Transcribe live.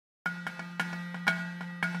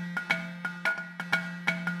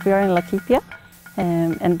We are in Laikipia,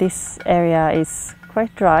 and this area is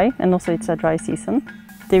quite dry, and also it's a dry season.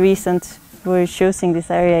 The reason we're choosing this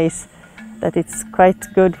area is that it's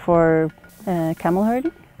quite good for camel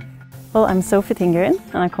herding. Well, I'm Sofie Tinggren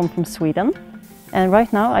and I come from Sweden. And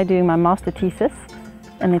right now I'm doing my master thesis,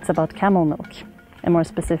 and it's about camel milk, and more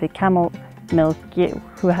specific camel milk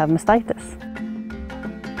who have mastitis.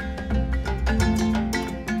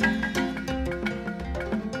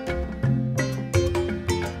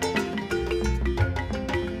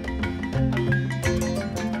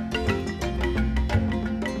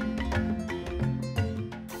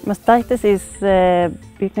 Mastitis is,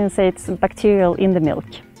 you can say it's bacterial in the milk.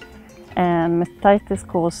 And mastitis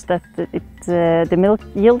causes that the milk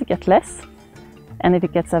yield gets less. And if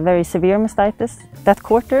it gets a very severe mastitis, that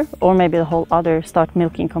quarter or maybe the whole udder start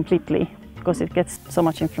milking completely because it gets so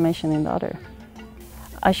much inflammation in the udder.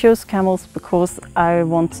 I chose camels because I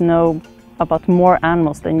want to know about more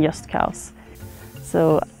animals than just cows.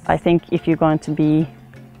 So I think if you're going to be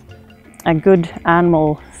a good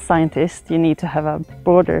animal scientist, you need to have a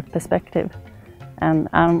broader perspective.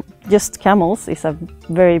 And just camels is a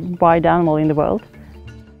very wide animal in the world.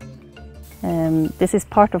 This is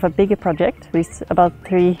part of a bigger project, which is about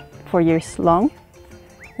 3-4 years long,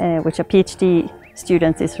 which a PhD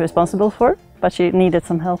student is responsible for. But she needed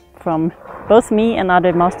some help from both me and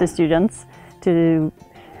other master students to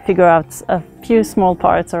figure out a few small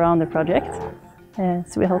parts around the project.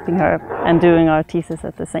 So we're helping her and doing our thesis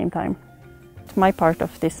at the same time. My part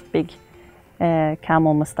of this big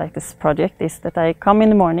camel mastitis project is that I come in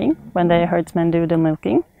the morning when the herdsmen do the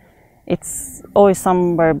milking. It's always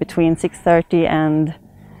somewhere between 6:30 and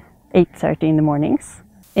 8:30 in the mornings.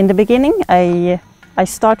 In the beginning, I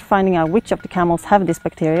start finding out which of the camels have this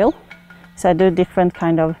bacterial. So I do different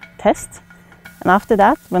kind of tests. And after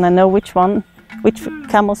that, when I know which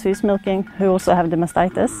camels who is milking who also have the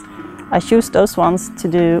mastitis, I choose those ones to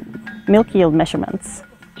do milk yield measurements.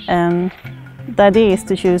 The idea is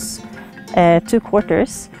to choose 2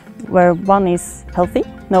 quarters where one is healthy,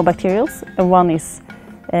 no bacterials, and one is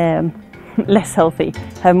less healthy,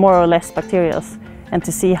 have more or less bacterials, and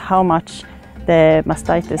to see how much the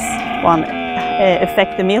mastitis one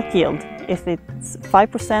affect the milk yield, if it's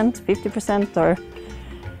 5%, 50% or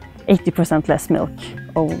 80% less milk,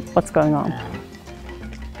 or what's going on.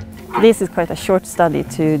 This is quite a short study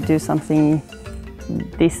to do something,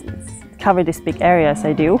 cover this big area as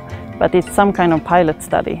I do, but it's some kind of pilot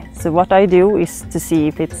study. So what I do is to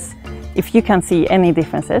see if you can see any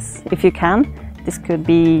differences. If you can, this could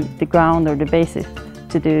be the ground or the basis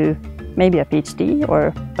to do maybe a PhD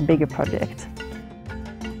or a bigger project.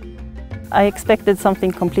 I expected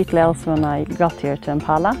something completely else when I got here to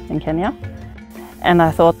Impala in Kenya. And I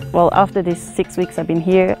thought, well, after these 6 weeks I've been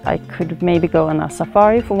here, I could maybe go on a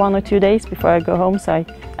safari for 1 or 2 days before I go home, so I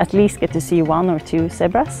at least get to see 1 or 2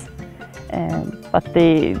 zebras. But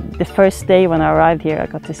the first day when I arrived here, I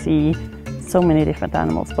got to see so many different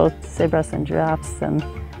animals, both zebras and giraffes, and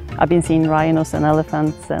I've been seeing rhinos and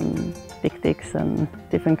elephants and dik-diks and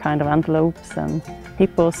different kind of antelopes and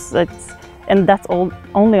hippos. And that's all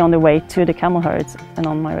only on the way to the camel herds and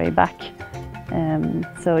on my way back.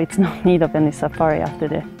 So it's no need of any safari after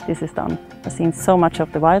this is done. I've seen so much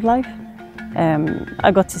of the wildlife.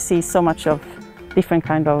 I got to see so much of different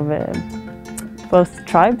kind of both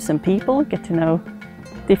tribes and people, get to know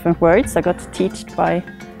different words. I got teached by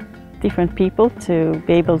different people to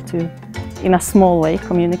be able to, in a small way,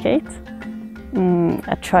 communicate.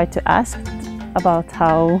 I tried to ask about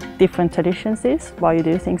how different traditions is, why you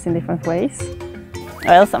do things in different ways.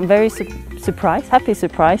 Else I'm very happy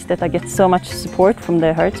surprised that I get so much support from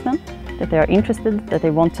the herdsmen, that they are interested, that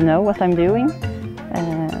they want to know what I'm doing,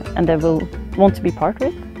 and they will want to be part of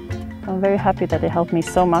it. I'm very happy that they helped me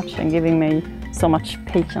so much and giving me so much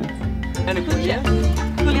patience.